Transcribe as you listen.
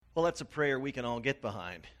Well, that's a prayer we can all get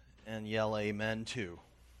behind and yell amen to.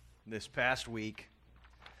 This past week,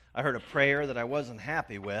 I heard a prayer that I wasn't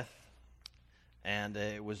happy with, and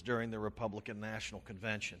it was during the Republican National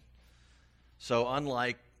Convention. So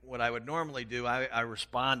unlike what I would normally do, I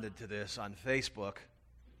responded to this on Facebook.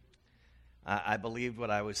 I believed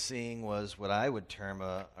what I was seeing was what I would term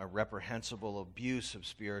a reprehensible abuse of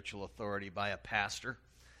spiritual authority by a pastor.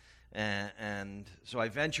 And so I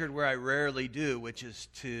ventured where I rarely do, which is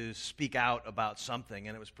to speak out about something,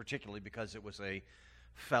 and it was particularly because it was a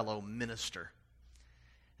fellow minister.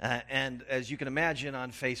 And as you can imagine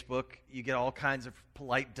on Facebook, you get all kinds of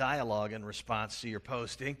polite dialogue in response to your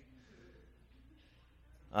posting.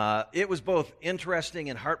 It was both interesting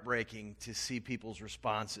and heartbreaking to see people's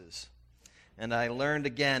responses. And I learned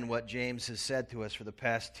again what James has said to us for the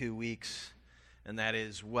past 2 weeks, and that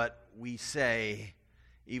is what we say,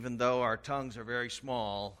 even though our tongues are very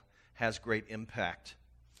small, has great impact.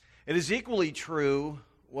 It is equally true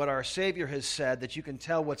what our Savior has said, that you can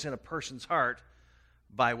tell what's in a person's heart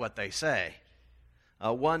by what they say.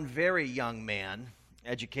 One very young man,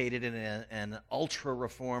 educated in an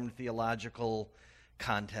ultra-reformed theological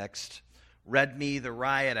context, read me the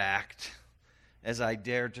Riot Act as I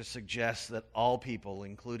dared to suggest that all people,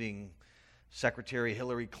 including Secretary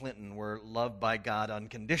Hillary Clinton, were loved by God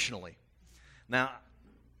unconditionally. Now,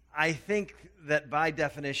 I think that by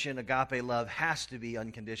definition, agape love has to be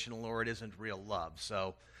unconditional or it isn't real love.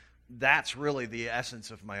 So that's really the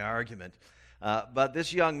essence of my argument. But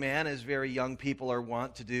this young man, as very young people are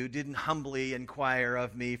wont to do, didn't humbly inquire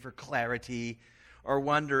of me for clarity or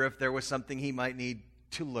wonder if there was something he might need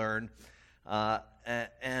to learn.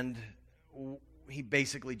 And he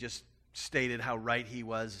basically just stated how right he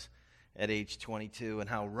was at age 22 and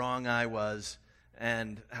how wrong I was,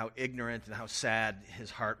 and how ignorant and how sad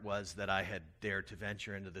his heart was that I had dared to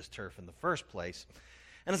venture into this turf in the first place.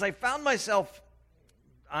 And as I found myself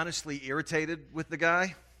honestly irritated with the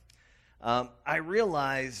guy, I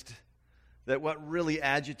realized that what really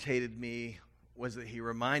agitated me was that he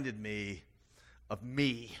reminded me of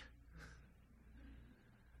me.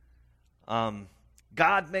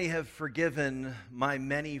 God may have forgiven my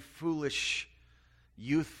many foolish,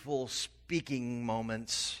 youthful speaking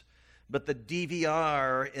moments, but the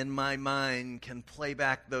DVR in my mind can play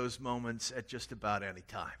back those moments at just about any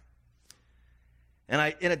time.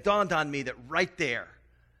 And it dawned on me that right there,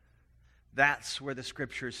 that's where the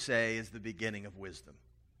scriptures say is the beginning of wisdom.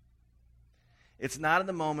 It's not in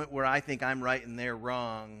the moment where I think I'm right and they're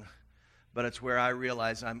wrong, but it's where I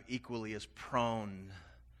realize I'm equally as prone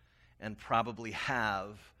and probably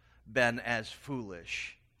have been as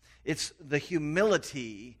foolish. It's the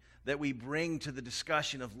humility that we bring to the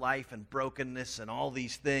discussion of life and brokenness and all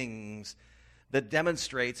these things that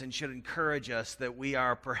demonstrates and should encourage us that we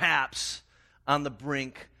are perhaps on the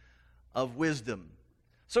brink of wisdom.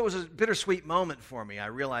 So it was a bittersweet moment for me. I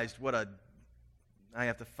realized I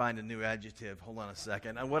have to find a new adjective. Hold on a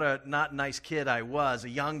second. And what a not nice kid I was, a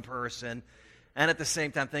young person. And at the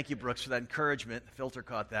same time, thank you, Brooks, for that encouragement. The filter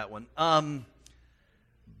caught that one.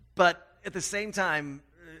 But at the same time,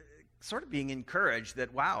 sort of being encouraged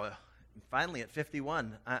that, wow, finally at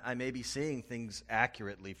 51, I may be seeing things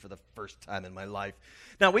accurately for the first time in my life.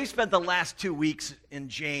 Now, we've spent the last 2 weeks in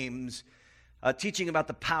James teaching about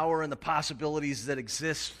the power and the possibilities that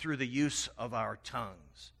exist through the use of our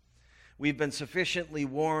tongues. We've been sufficiently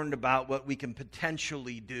warned about what we can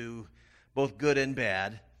potentially do, both good and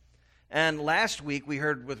bad. And last week, we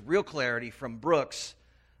heard with real clarity from Brooks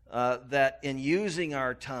that in using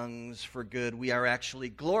our tongues for good, we are actually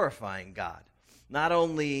glorifying God. Not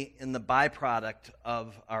only in the byproduct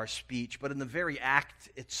of our speech, but in the very act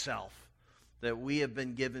itself. That we have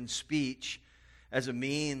been given speech as a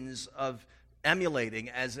means of emulating,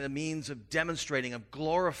 as a means of demonstrating, of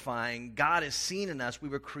glorifying. God is seen in us. We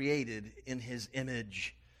were created in His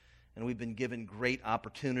image, and we've been given great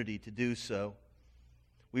opportunity to do so.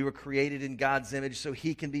 We were created in God's image so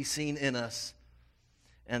He can be seen in us.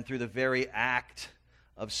 And through the very act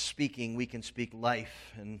of speaking, we can speak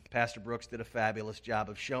life. And Pastor Brooks did a fabulous job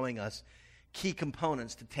of showing us key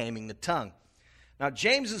components to taming the tongue. Now,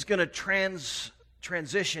 James is going to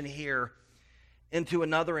transition here into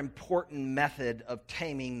another important method of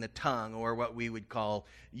taming the tongue, or what we would call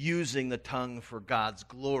using the tongue for God's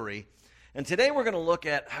glory. And today we're going to look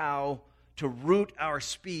at how to root our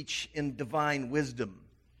speech in divine wisdom.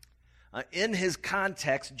 In his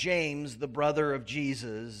context, James, the brother of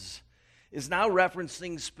Jesus, is now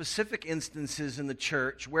referencing specific instances in the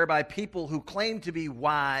church whereby people who claim to be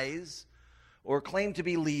wise or claim to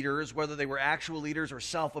be leaders, whether they were actual leaders or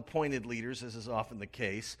self-appointed leaders, as is often the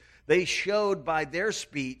case, they showed by their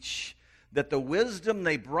speech that the wisdom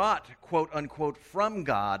they brought, quote unquote, from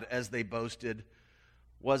God as they boasted,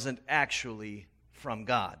 wasn't actually from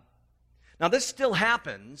God. Now, this still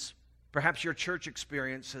happens. Perhaps your church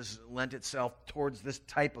experience has lent itself towards this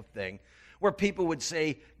type of thing, where people would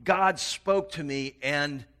say, God spoke to me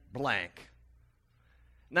and blank.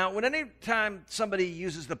 Now, any time somebody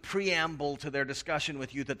uses the preamble to their discussion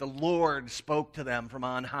with you that the Lord spoke to them from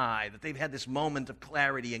on high, that they've had this moment of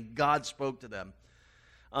clarity and God spoke to them,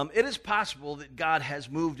 it is possible that God has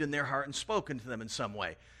moved in their heart and spoken to them in some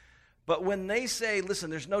way. But when they say, listen,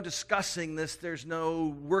 there's no discussing this, there's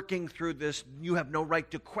no working through this, you have no right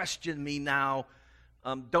to question me now,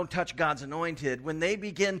 don't touch God's anointed, when they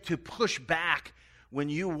begin to push back, when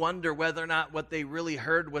you wonder whether or not what they really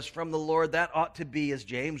heard was from the Lord, that ought to be, as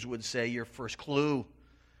James would say, your first clue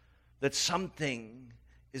that something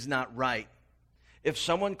is not right. If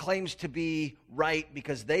someone claims to be right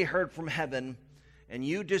because they heard from heaven and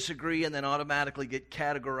you disagree and then automatically get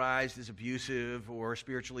categorized as abusive or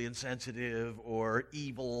spiritually insensitive or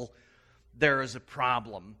evil, there is a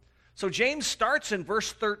problem. So James starts in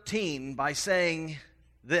verse 13 by saying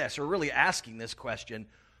this, or really asking this question: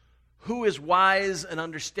 who is wise and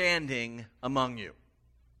understanding among you?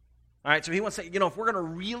 All right, so he wants to say, if we're going to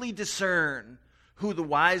really discern who the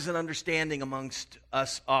wise and understanding amongst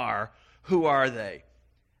us are, who are they?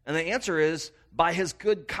 And the answer is, by his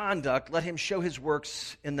good conduct, let him show his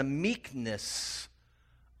works in the meekness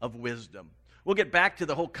of wisdom. We'll get back to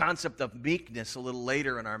the whole concept of meekness a little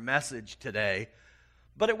later in our message today.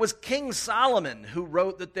 But it was King Solomon who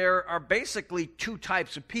wrote that there are basically two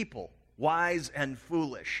types of people, wise and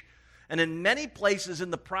foolish. And in many places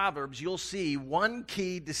in the Proverbs, you'll see one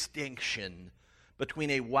key distinction between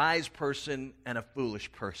a wise person and a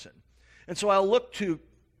foolish person. And so I'll look to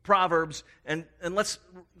Proverbs, and let's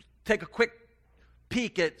take a quick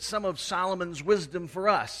peek at some of Solomon's wisdom for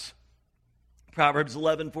us. Proverbs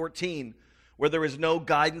 11:14, where there is no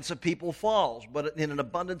guidance, a people falls, but in an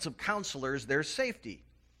abundance of counselors there's safety.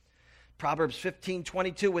 Proverbs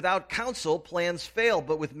 15:22, without counsel plans fail,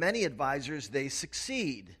 but with many advisors they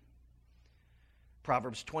succeed.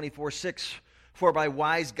 Proverbs 24:6, for by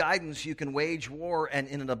wise guidance you can wage war, and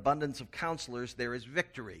in an abundance of counselors there is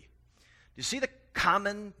victory. Do you see the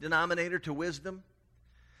common denominator to wisdom?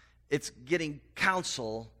 It's getting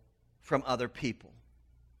counsel from other people.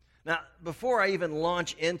 Now, before I even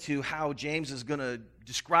launch into how James is going to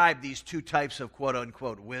describe these two types of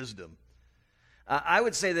quote-unquote wisdom, I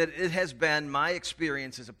would say that it has been my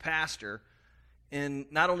experience as a pastor in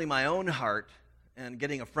not only my own heart and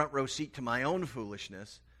getting a front row seat to my own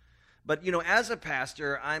foolishness, but, as a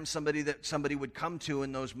pastor, I'm somebody that somebody would come to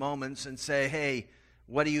in those moments and say, hey,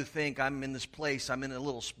 what do you think? I'm in this place. I'm in a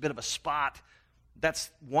little bit of a spot.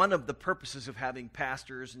 That's one of the purposes of having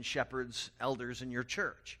pastors and shepherds, elders in your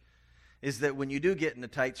church, is that when you do get in a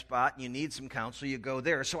tight spot and you need some counsel, you go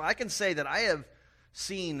there. So I can say that I have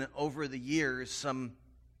seen over the years some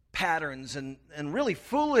patterns and really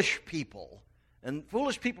foolish people. And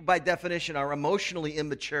foolish people, by definition, are emotionally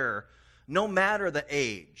immature, no matter the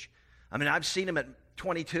age. I mean, I've seen them at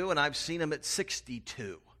 22 and I've seen them at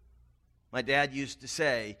 62. My dad used to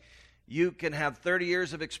say, you can have 30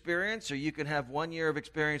 years of experience or you can have 1 year of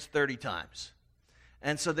experience 30 times.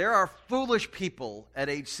 And so there are foolish people at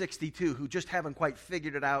age 62 who just haven't quite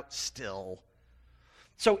figured it out still.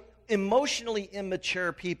 So emotionally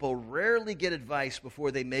immature people rarely get advice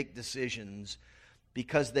before they make decisions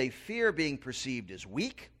because they fear being perceived as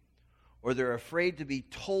weak, or they're afraid to be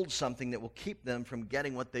told something that will keep them from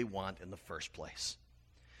getting what they want in the first place.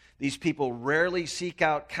 These people rarely seek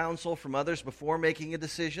out counsel from others before making a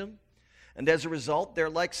decision, and as a result, they're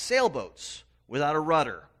like sailboats without a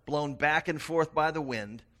rudder, blown back and forth by the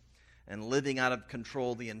wind, and living out of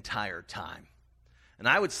control the entire time. And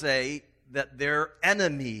I would say that their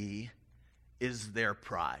enemy is their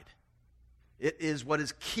pride. It is what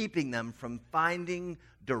is keeping them from finding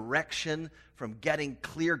direction, from getting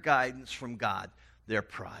clear guidance from God, their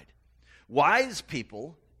pride. Wise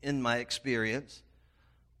people, in my experience,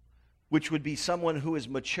 which would be someone who is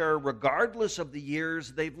mature regardless of the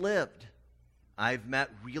years they've lived. I've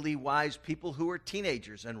met really wise people who are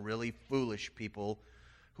teenagers and really foolish people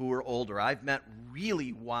who are older. I've met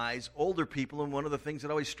really wise older people, and one of the things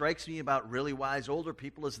that always strikes me about really wise older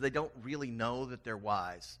people is they don't really know that they're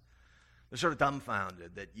wise. They're sort of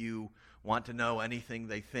dumbfounded that you want to know anything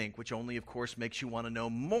they think, which only, of course, makes you want to know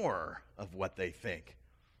more of what they think.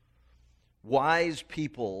 Wise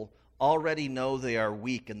people already know they are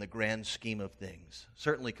weak in the grand scheme of things,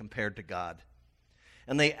 certainly compared to God.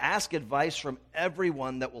 And they ask advice from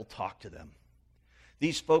everyone that will talk to them.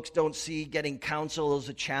 These folks don't see getting counsel as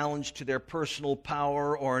a challenge to their personal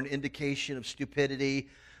power or an indication of stupidity.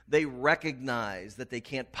 They recognize that they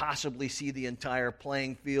can't possibly see the entire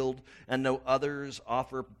playing field and know others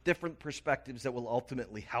offer different perspectives that will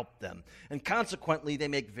ultimately help them. And consequently, they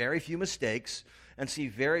make very few mistakes and see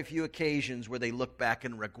very few occasions where they look back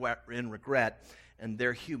in regret, and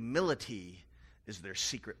their humility is their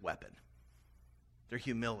secret weapon. Their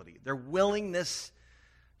humility, their willingness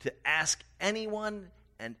to ask anyone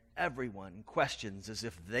and everyone questions as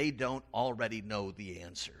if they don't already know the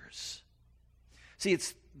answers. See,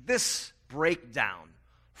 it's this breakdown,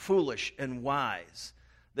 foolish and wise,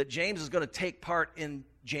 that James is going to take part in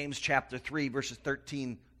James chapter 3, verses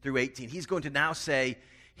 13 through 18. He's going to now say,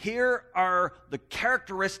 here are the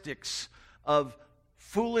characteristics of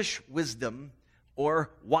foolish wisdom or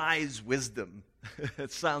wise wisdom.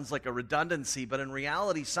 It sounds like a redundancy, but in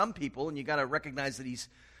reality, some people, and you got to recognize that he's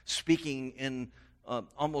speaking in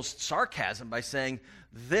almost sarcasm by saying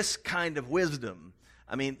this kind of wisdom.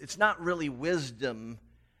 I mean, it's not really wisdom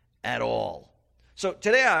at all. So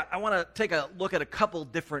today I want to take a look at a couple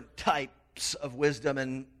different types of wisdom,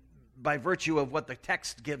 and by virtue of what the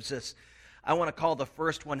text gives us, I want to call the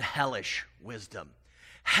first one hellish wisdom.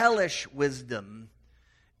 Hellish wisdom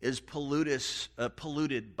is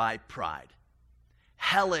polluted by pride.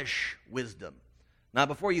 Hellish wisdom. Now,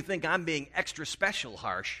 before you think I'm being extra special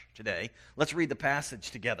harsh today, let's read the passage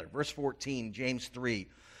together. Verse 14, James 3.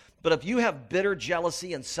 But if you have bitter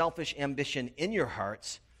jealousy and selfish ambition in your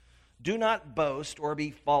hearts, do not boast or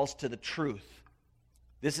be false to the truth.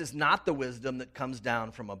 This is not the wisdom that comes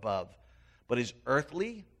down from above, but is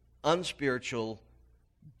earthly, unspiritual,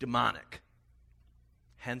 demonic.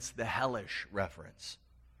 Hence the hellish reference.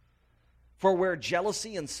 For where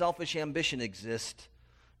jealousy and selfish ambition exist,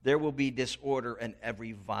 there will be disorder and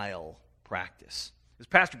every vile practice. As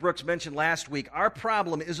Pastor Brooks mentioned last week, our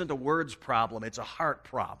problem isn't a words problem, it's a heart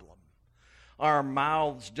problem. Our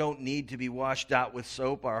mouths don't need to be washed out with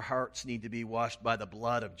soap. Our hearts need to be washed by the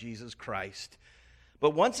blood of Jesus Christ.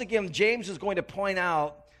 But once again, James is going to point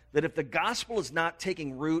out that if the gospel is not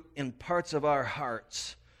taking root in parts of our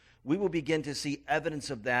hearts, we will begin to see evidence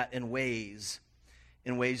of that in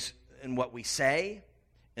what we say,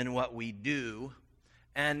 in what we do.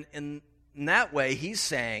 And in that way, he's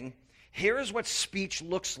saying, here is what speech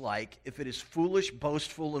looks like if it is foolish,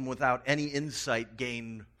 boastful, and without any insight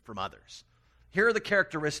gained from others. Here are the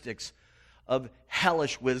characteristics of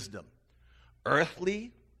hellish wisdom.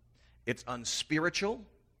 Earthly, it's unspiritual,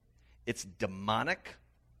 it's demonic,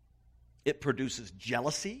 it produces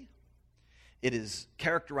jealousy, it is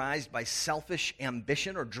characterized by selfish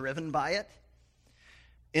ambition or driven by it.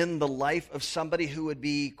 In the life of somebody who would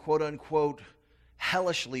be, quote-unquote,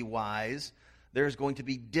 hellishly wise, there's going to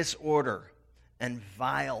be disorder and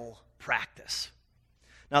vile practice.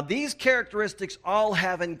 Now, these characteristics all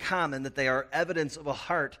have in common that they are evidence of a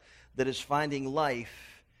heart that is finding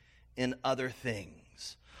life in other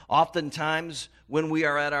things. Oftentimes, when we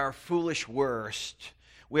are at our foolish worst,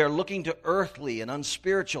 we are looking to earthly and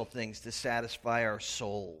unspiritual things to satisfy our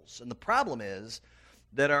souls. And the problem is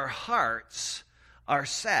that our hearts are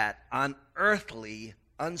set on earthly,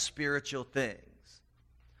 unspiritual things.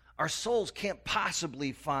 Our souls can't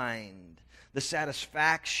possibly find the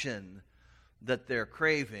satisfaction that they're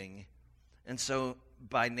craving, and so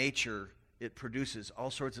by nature it produces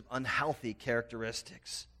all sorts of unhealthy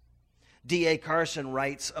characteristics. D.A. Carson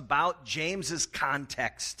writes about James's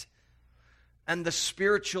context and the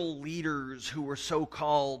spiritual leaders who were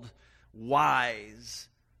so-called wise.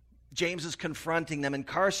 James is confronting them, and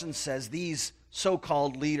Carson says these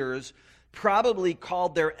so-called leaders probably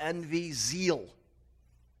called their envy zeal.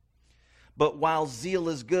 But while zeal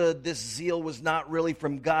is good, this zeal was not really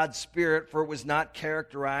from God's Spirit, for it was not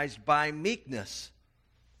characterized by meekness.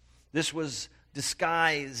 This was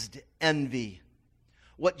disguised envy.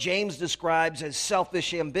 What James describes as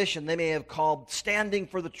selfish ambition, they may have called standing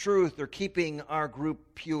for the truth or keeping our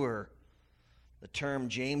group pure. The term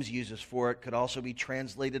James uses for it could also be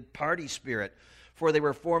translated party spirit, for they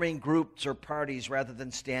were forming groups or parties rather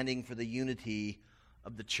than standing for the unity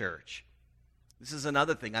of the church. This is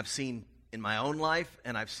another thing I've seen in my own life,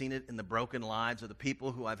 and I've seen it in the broken lives of the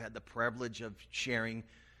people who I've had the privilege of sharing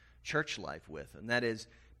church life with, and that is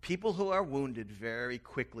people who are wounded very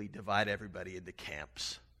quickly divide everybody into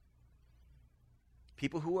camps.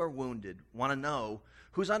 People who are wounded want to know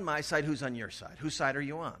who's on my side, who's on your side. Whose side are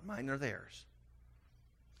you on, mine or theirs?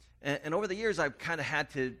 And over the years, I've kind of had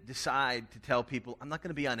to decide to tell people, I'm not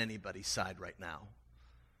going to be on anybody's side right now.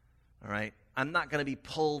 All right? I'm not going to be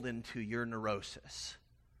pulled into your neurosis.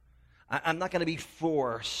 I'm not going to be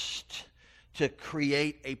forced to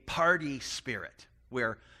create a party spirit.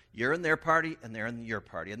 where you're in their party and they're in your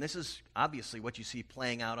party. And this is obviously what you see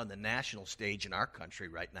playing out on the national stage in our country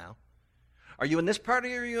right now. Are you in this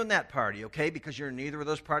party or are you in that party? Okay, because you're in neither of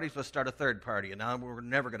those parties, let's start a third party. And now we're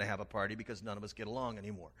never going to have a party because none of us get along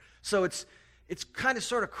anymore. So it's kind of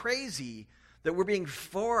sort of crazy that we're being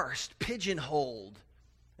forced, pigeonholed,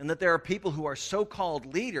 and that there are people who are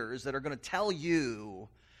so-called leaders that are going to tell you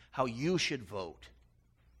how you should vote.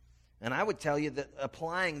 And I would tell you that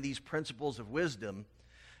applying these principles of wisdom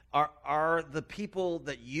are the people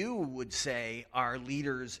that you would say are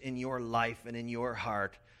leaders in your life and in your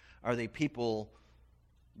heart, are they people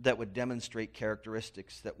that would demonstrate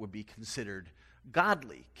characteristics that would be considered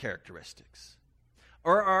godly characteristics?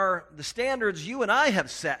 Or are the standards you and I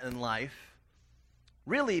have set in life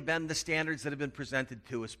really been the standards that have been presented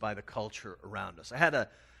to us by the culture around us? I had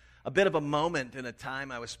a bit of a moment in a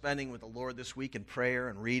time I was spending with the Lord this week in prayer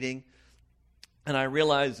and reading, and I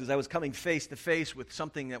realized as I was coming face to face with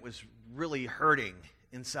something that was really hurting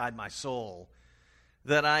inside my soul,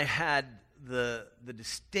 that I had the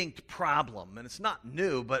distinct problem, and it's not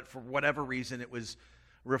new, but for whatever reason it was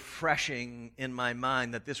refreshing in my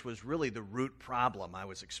mind that this was really the root problem I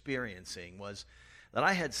was experiencing, was that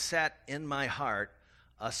I had set in my heart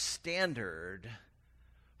a standard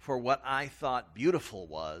for what I thought beautiful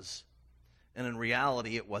was, and in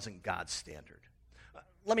reality it wasn't God's standard.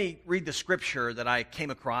 Let me read the scripture that I came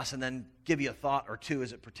across and then give you a thought or two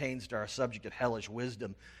as it pertains to our subject of hellish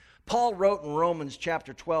wisdom. Paul wrote in Romans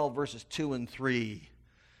chapter 12, verses 2 and 3,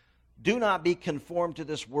 "Do not be conformed to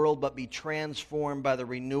this world, but be transformed by the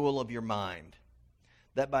renewal of your mind,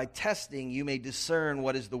 that by testing you may discern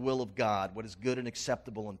what is the will of God, what is good and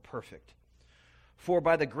acceptable and perfect. For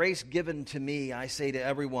by the grace given to me, I say to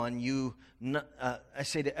everyone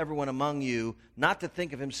among you, not to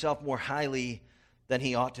think of himself more highly than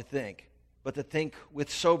he ought to think, but to think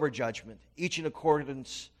with sober judgment, each in according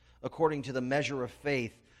to the measure of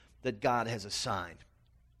faith that God has assigned."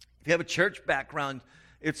 If you have a church background,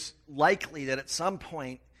 it's likely that at some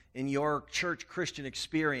point in your church Christian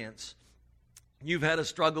experience, you've had a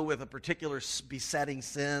struggle with a particular besetting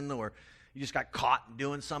sin, or you just got caught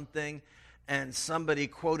doing something, and somebody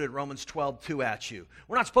quoted Romans 12:2 at you.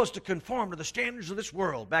 We're not supposed to conform to the standards of this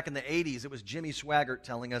world. Back in the 80s, it was Jimmy Swaggart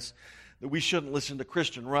telling us that we shouldn't listen to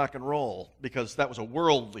Christian rock and roll because that was a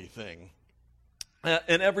worldly thing.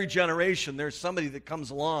 In every generation, there's somebody that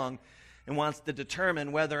comes along and wants to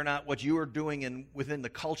determine whether or not what you are doing within the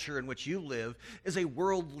culture in which you live is a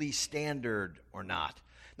worldly standard or not.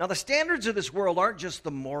 Now, the standards of this world aren't just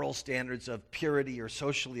the moral standards of purity or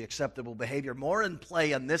socially acceptable behavior. More in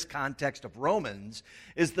play in this context of Romans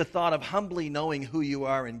is the thought of humbly knowing who you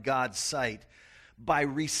are in God's sight by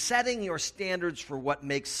resetting your standards for what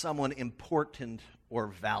makes someone important or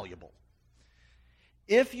valuable.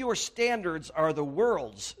 If your standards are the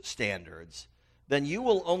world's standards, then you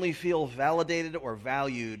will only feel validated or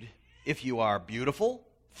valued if you are beautiful,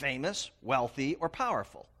 famous, wealthy, or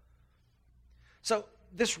powerful. So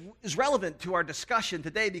this is relevant to our discussion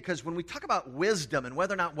today because when we talk about wisdom and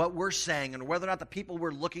whether or not what we're saying and whether or not the people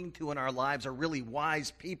we're looking to in our lives are really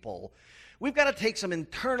wise people, we've got to take some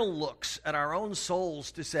internal looks at our own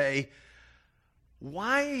souls to say,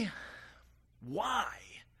 why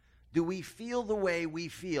do we feel the way we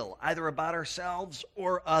feel, either about ourselves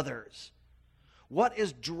or others? What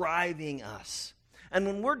is driving us? And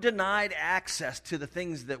when we're denied access to the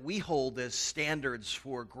things that we hold as standards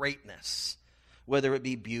for greatness, whether it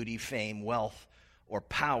be beauty, fame, wealth, or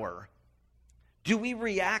power, do we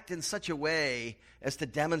react in such a way as to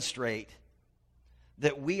demonstrate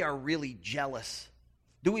that we are really jealous?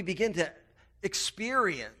 Do we begin to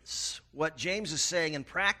experience what James is saying in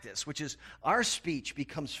practice, which is our speech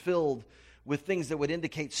becomes filled with things that would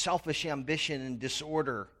indicate selfish ambition and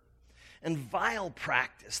disorder and vile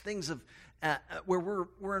practice, things of where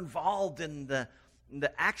we're involved in the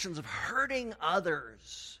actions of hurting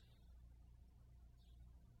others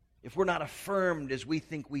if we're not affirmed as we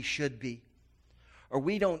think we should be, or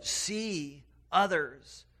we don't see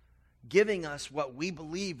others giving us what we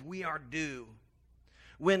believe we are due.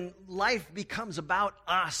 When life becomes about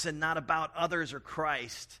us and not about others or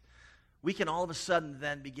Christ, we can all of a sudden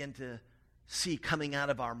then begin to see coming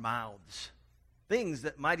out of our mouths things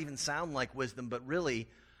that might even sound like wisdom, but really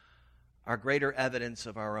are greater evidence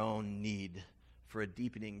of our own need for a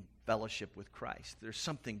deepening fellowship with Christ. There's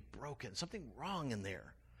something broken, something wrong in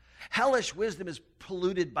there. Hellish wisdom is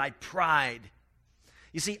polluted by pride.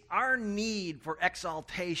 You see, our need for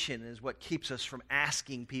exaltation is what keeps us from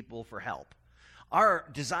asking people for help. Our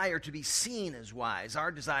desire to be seen as wise,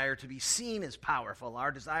 our desire to be seen as powerful,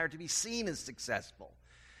 our desire to be seen as successful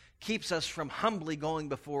keeps us from humbly going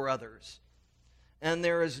before others And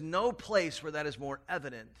there is no place where that is more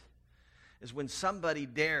evident is when somebody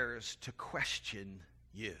dares to question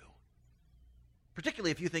you,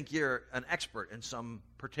 particularly if you think you're an expert in some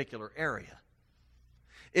particular area.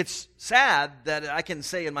 It's sad that I can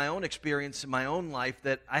say in my own experience, in my own life,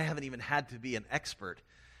 that I haven't even had to be an expert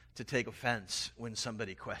to take offense when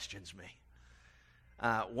somebody questions me.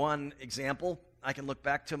 One example, I can look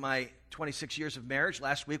back to my 26 years of marriage.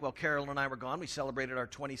 Last week, while Carolyn and I were gone, we celebrated our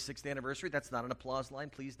 26th anniversary. That's not an applause line.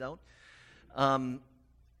 Please don't.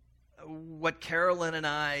 What Carolyn and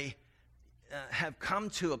I have come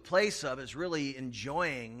to a place of is really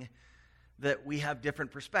enjoying that we have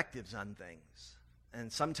different perspectives on things.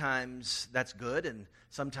 And sometimes that's good, and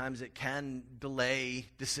sometimes it can delay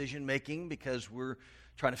decision-making because we're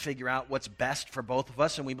trying to figure out what's best for both of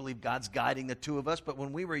us, and we believe God's guiding the two of us. But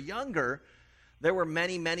when we were younger, there were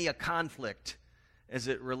many a conflict as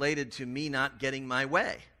it related to me not getting my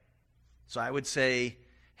way. So I would say,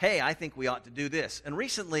 hey, I think we ought to do this. And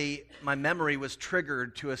recently, my memory was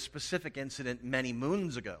triggered to a specific incident many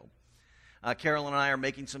moons ago. Carolyn and I are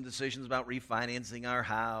making some decisions about refinancing our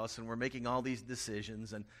house, and we're making all these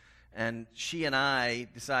decisions. And she and I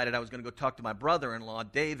decided I was going to go talk to my brother-in-law,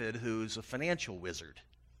 David, who's a financial wizard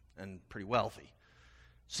and pretty wealthy.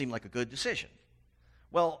 Seemed like a good decision.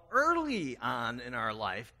 Well, early on in our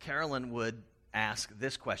life, Carolyn would ask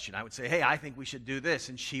this question. I would say, hey, I think we should do this.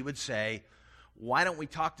 And she would say, why don't we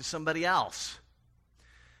talk to somebody else?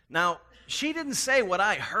 Now, she didn't say what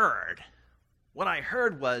I heard. What I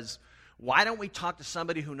heard was, why don't we talk to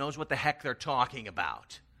somebody who knows what the heck they're talking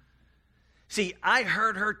about? See, I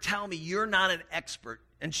heard her tell me, you're not an expert.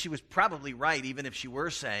 And she was probably right, even if she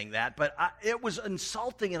were saying that. But it was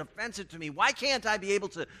insulting and offensive to me. Why can't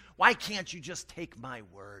you just take my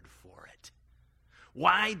word for it?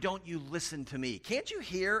 Why don't you listen to me? Can't you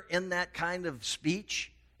hear in that kind of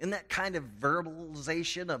speech, in that kind of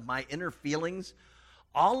verbalization of my inner feelings,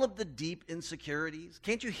 all of the deep insecurities?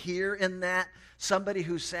 Can't you hear in that somebody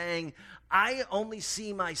who's saying, I only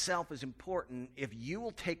see myself as important if you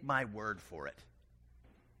will take my word for it?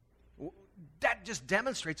 That just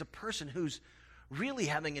demonstrates a person who's really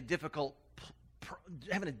having a difficult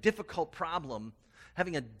problem,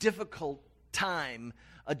 having a difficult time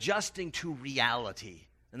adjusting to reality.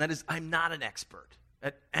 And that is, I'm not an expert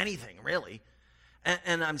at anything, really.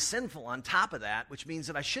 And I'm sinful on top of that, which means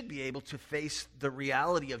that I should be able to face the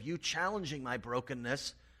reality of you challenging my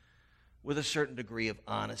brokenness with a certain degree of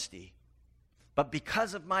honesty. But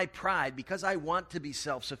because of my pride, because I want to be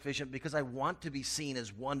self-sufficient, because I want to be seen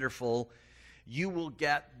as wonderful, you will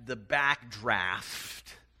get the backdraft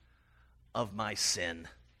of my sin,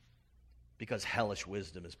 because hellish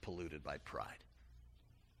wisdom is polluted by pride.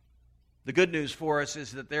 The good news for us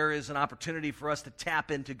is that there is an opportunity for us to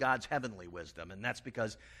tap into God's heavenly wisdom, and that's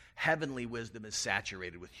because heavenly wisdom is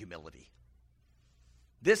saturated with humility.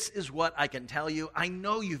 This is what I can tell you. I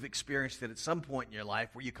know you've experienced it at some point in your life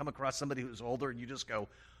where you come across somebody who's older and you just go,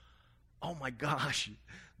 oh my gosh,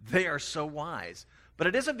 they are so wise. But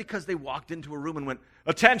it isn't because they walked into a room and went,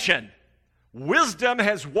 attention, wisdom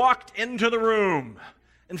has walked into the room.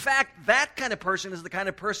 In fact, that kind of person is the kind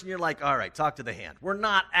of person you're like, all right, talk to the hand. We're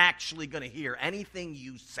not actually going to hear anything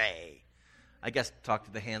you say. I guess talk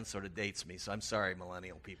to the hand sort of dates me, so I'm sorry,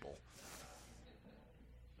 millennial people.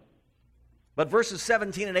 But verses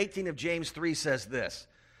 17 and 18 of James 3 says this,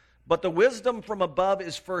 but the wisdom from above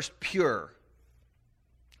is first pure,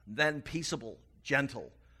 then peaceable,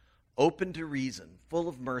 gentle, open to reason, full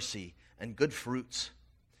of mercy and good fruits,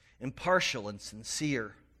 impartial and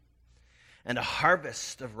sincere. And a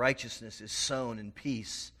harvest of righteousness is sown in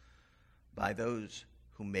peace by those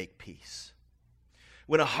who make peace.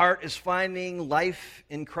 When a heart is finding life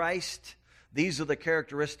in Christ, these are the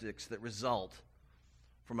characteristics that result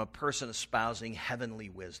from a person espousing heavenly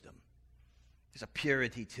wisdom. There's a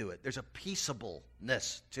purity to it. There's a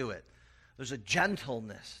peaceableness to it. There's a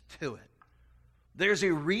gentleness to it. There's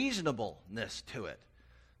a reasonableness to it.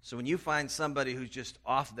 So when you find somebody who's just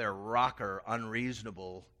off their rocker,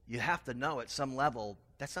 unreasonable, you have to know at some level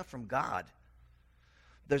that's not from God.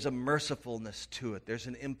 There's a mercifulness to it. There's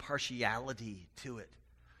an impartiality to it.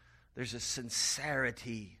 There's a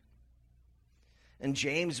sincerity. And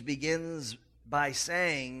James begins by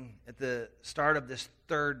saying at the start of this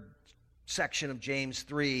third section of James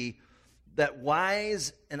 3 that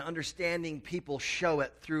wise and understanding people show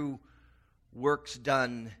it through works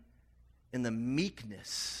done in the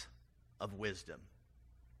meekness of wisdom.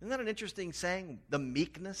 Isn't that an interesting saying? The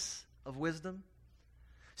meekness of wisdom?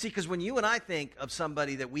 See, because when you and I think of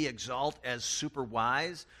somebody that we exalt as super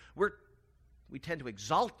wise, we tend to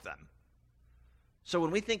exalt them. So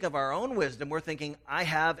when we think of our own wisdom, we're thinking, I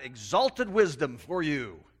have exalted wisdom for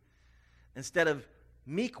you, instead of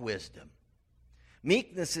meek wisdom.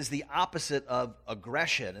 Meekness is the opposite of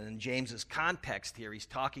aggression. And in James's context here, he's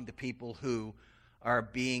talking to people who are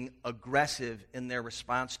being aggressive in their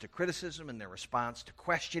response to criticism, in their response to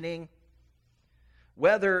questioning.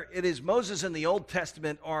 Whether it is Moses in the Old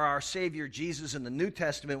Testament or our Savior Jesus in the New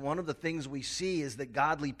Testament, one of the things we see is that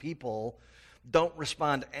godly people don't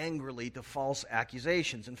respond angrily to false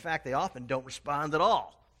accusations. In fact, they often don't respond at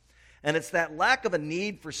all. And it's that lack of a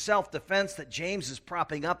need for self-defense that James is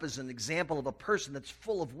propping up as an example of a person that's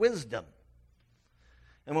full of wisdom.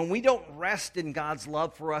 And when we don't rest in God's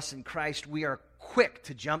love for us in Christ, we are quick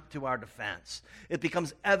to jump to our defense. It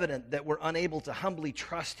becomes evident that we're unable to humbly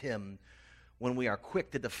trust Him when we are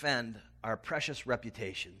quick to defend our precious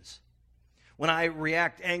reputations. When I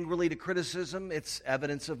react angrily to criticism, it's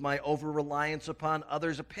evidence of my over-reliance upon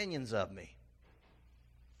others' opinions of me.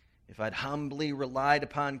 If I'd humbly relied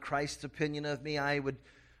upon Christ's opinion of me, I would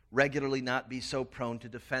regularly not be so prone to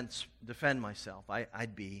defend myself.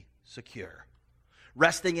 I'd be secure.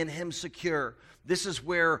 Resting in Him secure. This is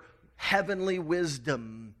where heavenly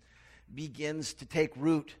wisdom begins to take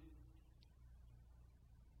root.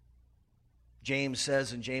 James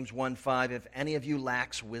says in James 1:5, if any of you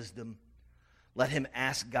lacks wisdom, let him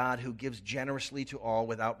ask God, who gives generously to all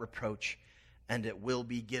without reproach, and it will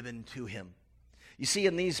be given to him. You see,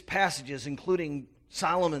 in these passages, including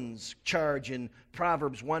Solomon's charge in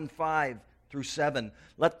Proverbs 1:5 through 7,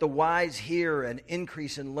 let the wise hear and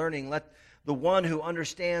increase in learning. Let the one who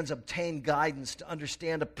understands obtain guidance to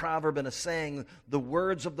understand a proverb and a saying, the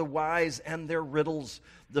words of the wise and their riddles.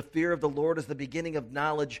 The fear of the Lord is the beginning of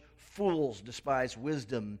knowledge. Fools despise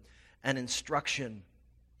wisdom and instruction.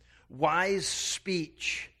 Wise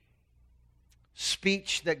speech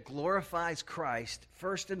that glorifies Christ,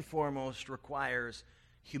 first and foremost, requires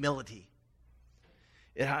humility.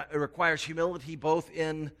 It requires humility both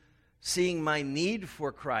in seeing my need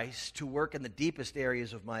for Christ to work in the deepest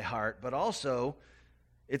areas of my heart, but also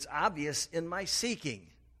it's obvious in my seeking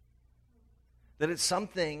that it's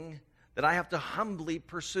something that I have to humbly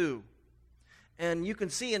pursue. And you can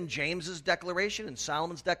see in James's declaration and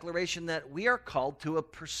Solomon's declaration that we are called to a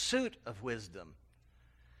pursuit of wisdom.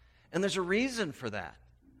 And there's a reason for that.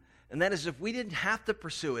 And that is, if we didn't have to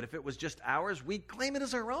pursue it, if it was just ours, we'd claim it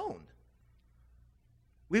as our own.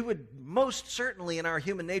 We would most certainly in our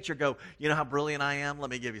human nature go, you know how brilliant I am? Let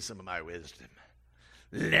me give you some of my wisdom.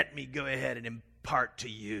 Let me go ahead and impart to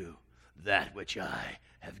you that which I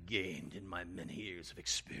have gained in my many years of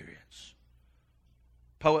experience.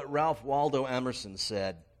 Poet Ralph Waldo Emerson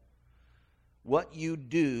said, what you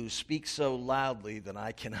do speaks so loudly that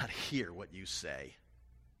I cannot hear what you say.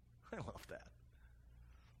 I love that.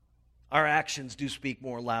 Our actions do speak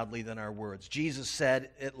more loudly than our words. Jesus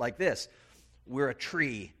said it like this, we're a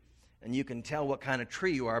tree, and you can tell what kind of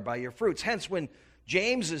tree you are by your fruits. Hence, when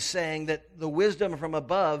James is saying that the wisdom from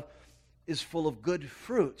above is full of good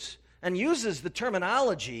fruits, and uses the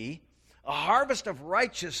terminology, a harvest of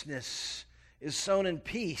righteousness is sown in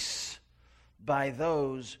peace by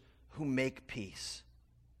those who make peace.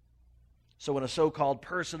 So when a so-called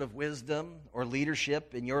person of wisdom or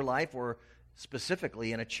leadership in your life, or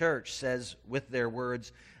specifically in a church, says with their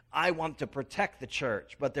words, I want to protect the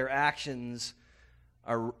church, but their actions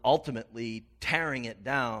are ultimately tearing it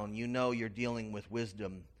down, you know you're dealing with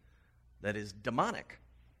wisdom that is demonic.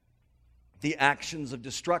 The actions of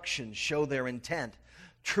destruction show their intent.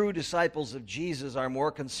 True disciples of Jesus are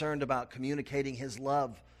more concerned about communicating His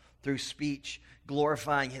love through speech,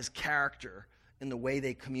 glorifying His character in the way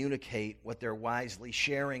they communicate what they're wisely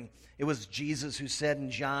sharing. It was Jesus who said in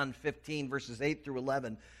John 15, verses 8 through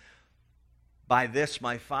 11, by this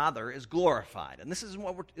my Father is glorified. And isn't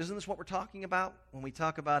this what we're talking about when we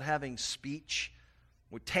talk about having speech?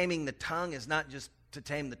 We're taming the tongue is not just to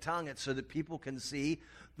tame the tongue, it's so that people can see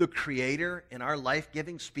the Creator in our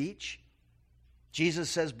life-giving speech. Jesus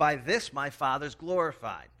says, by this my Father's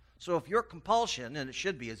glorified. So if your compulsion, and it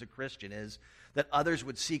should be as a Christian, is that others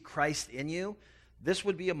would see Christ in you, this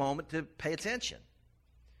would be a moment to pay attention.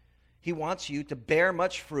 He wants you to bear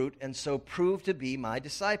much fruit and so prove to be my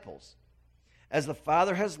disciples. As the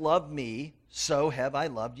Father has loved me, so have I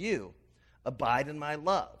loved you. Abide in my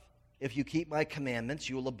love. If you keep my commandments,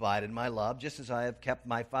 you will abide in my love, just as I have kept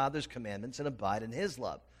my Father's commandments and abide in His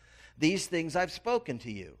love. These things I've spoken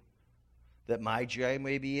to you, that my joy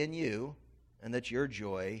may be in you, and that your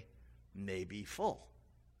joy may be full.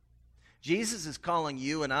 Jesus is calling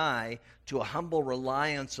you and I to a humble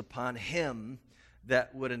reliance upon Him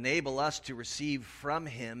that would enable us to receive from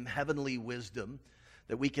Him heavenly wisdom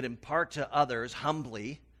that we could impart to others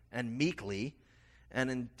humbly and meekly, And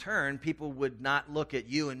in turn, people would not look at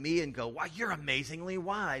you and me and go, wow, you're amazingly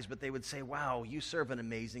wise. But they would say, wow, you serve an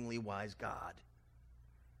amazingly wise God.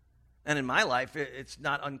 And in my life, it's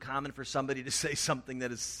not uncommon for somebody to say something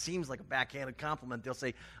that seems like a backhanded compliment. They'll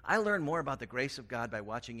say, I learned more about the grace of God by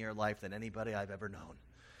watching your life than anybody I've ever known.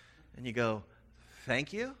 And you go,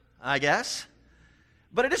 thank you, I guess.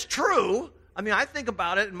 But it is true. I mean, I think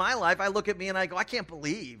about it in my life. I look at me and I go, I can't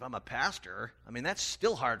believe I'm a pastor. I mean, that's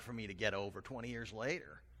still hard for me to get over 20 years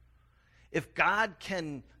later. If God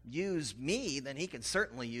can use me, then he can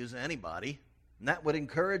certainly use anybody. And that would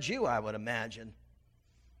encourage you, I would imagine.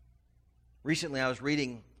 Recently, I was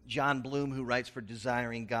reading John Bloom, who writes for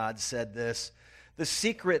Desiring God, said this: the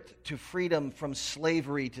secret to freedom from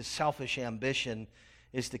slavery to selfish ambition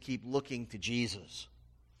is to keep looking to Jesus.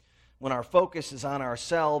 When our focus is on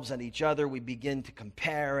ourselves and each other, we begin to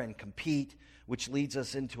compare and compete, which leads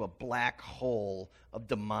us into a black hole of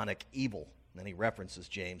demonic evil. And then he references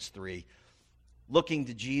James 3. Looking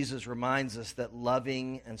to Jesus reminds us that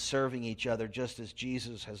loving and serving each other just as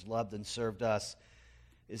Jesus has loved and served us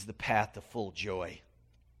is the path to full joy.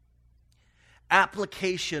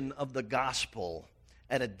 Application of the gospel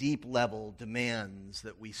at a deep level demands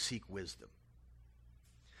that we seek wisdom.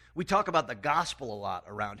 We talk about the gospel a lot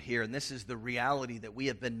around here, and this is the reality that we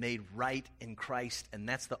have been made right in Christ, and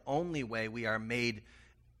that's the only way we are made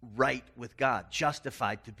right with God,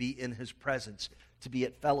 justified to be in his presence, to be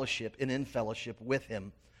at fellowship and in fellowship with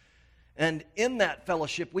him. And in that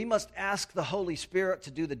fellowship, we must ask the Holy Spirit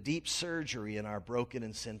to do the deep surgery in our broken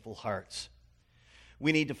and sinful hearts.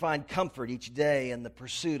 We need to find comfort each day in the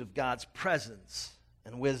pursuit of God's presence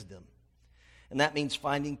and wisdom. And that means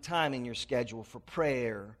finding time in your schedule for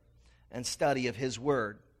prayer and study of his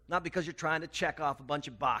word. Not because you're trying to check off a bunch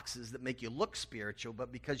of boxes that make you look spiritual,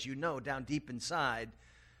 but because you know down deep inside,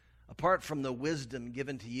 apart from the wisdom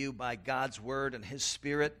given to you by God's word and his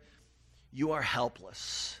Spirit, you are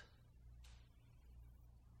helpless.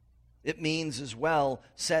 It means as well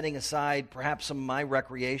setting aside perhaps some of my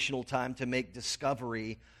recreational time to make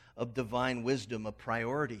discovery of divine wisdom a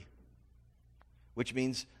priority, which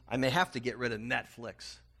means I may have to get rid of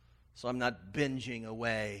Netflix so I'm not binging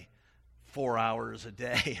away 4 hours a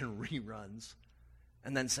day in reruns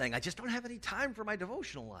and then saying, I just don't have any time for my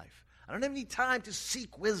devotional life. I don't have any time to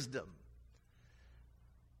seek wisdom.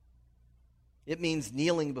 It means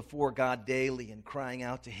kneeling before God daily and crying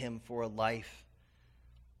out to him for a life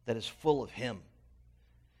that is full of him,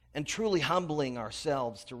 and truly humbling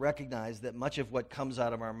ourselves to recognize that much of what comes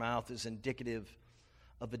out of our mouth is indicative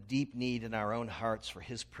of a deep need in our own hearts for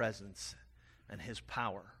his presence and his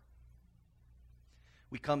power.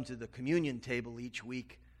 We come to the communion table each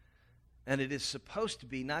week, and it is supposed to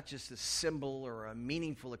be not just a symbol or a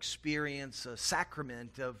meaningful experience, a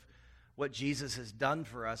sacrament of what Jesus has done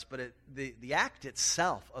for us, but the act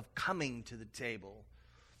itself of coming to the table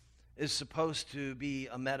is supposed to be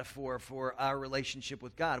a metaphor for our relationship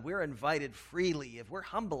with God. We're invited freely. If we're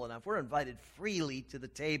humble enough, we're invited freely to the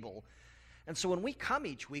table. And so when we come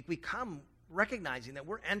each week, we come recognizing that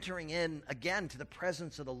we're entering in again to the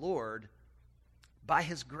presence of the Lord by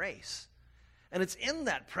his grace. And it's in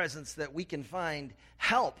that presence that we can find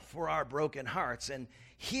help for our broken hearts and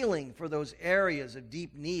healing for those areas of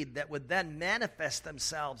deep need that would then manifest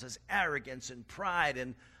themselves as arrogance and pride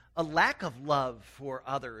and a lack of love for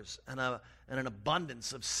others and an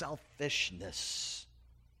abundance of selfishness.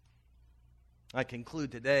 I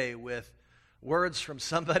conclude today with words from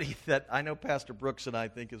somebody that I know Pastor Brooks and I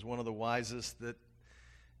think is one of the wisest that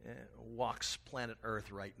walks planet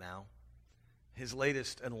Earth right now. His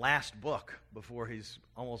latest and last book, before he's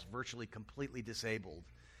almost virtually completely disabled,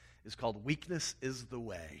 is called Weakness is the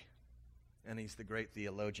Way. And he's the great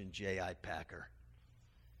theologian J.I. Packer.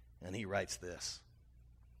 And he writes this: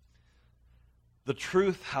 the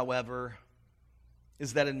truth, however,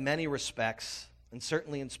 is that in many respects, and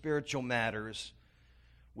certainly in spiritual matters,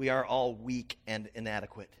 we are all weak and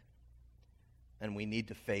inadequate, and we need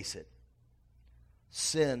to face it.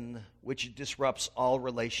 Sin, which disrupts all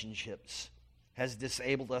relationships, has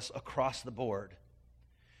disabled us across the board.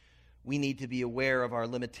 We need to be aware of our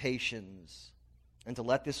limitations and to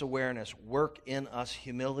let this awareness work in us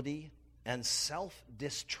humility and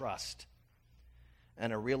self-distrust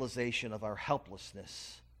and a realization of our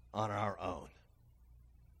helplessness on our own.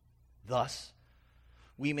 Thus,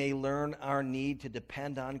 we may learn our need to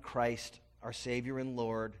depend on Christ, our Savior and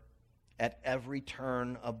Lord, at every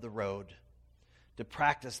turn of the road, to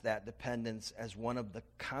practice that dependence as one of the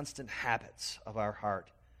constant habits of our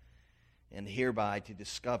heart, and hereby to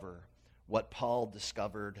discover what Paul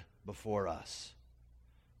discovered before us: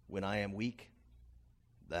 when I am weak,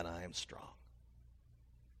 then I am strong.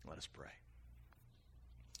 Let us pray.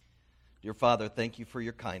 Dear Father, thank you for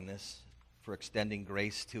your kindness, for extending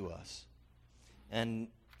grace to us. And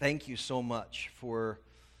thank you so much for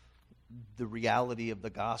the reality of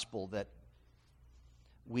the gospel that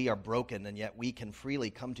we are broken and yet we can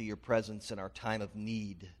freely come to your presence in our time of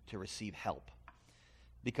need to receive help.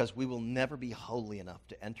 Because we will never be holy enough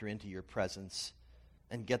to enter into your presence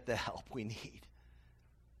and get the help we need.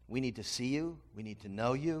 We need to see you. We need to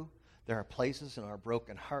know you. There are places in our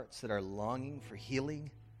broken hearts that are longing for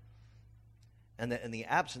healing. And that in the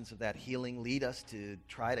absence of that healing, lead us to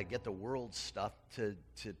try to get the world's stuff to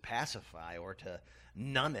pacify or to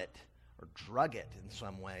numb it or drug it in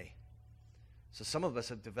some way. So some of us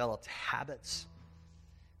have developed habits,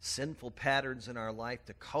 sinful patterns in our life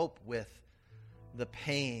to cope with the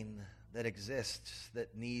pain that exists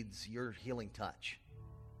that needs your healing touch.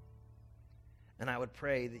 And I would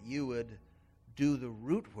pray that you would do the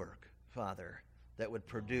root work, Father, that would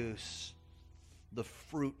produce the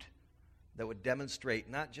fruit that would demonstrate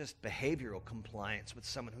not just behavioral compliance with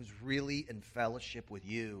someone who's really in fellowship with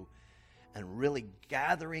you and really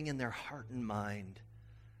gathering in their heart and mind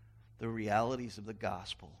the realities of the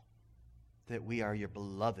gospel, that we are your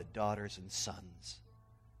beloved daughters and sons,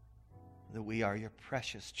 that we are your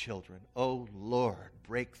precious children. Oh, Lord,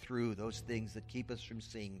 break through those things that keep us from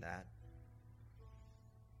seeing that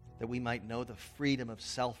we might know the freedom of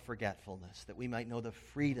self-forgetfulness, that we might know the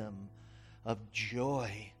freedom of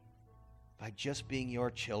joy by just being your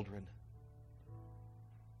children.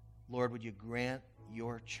 Lord, would you grant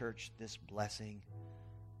your church this blessing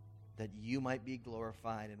that you might be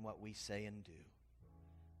glorified in what we say and do?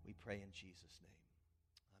 We pray in Jesus' name.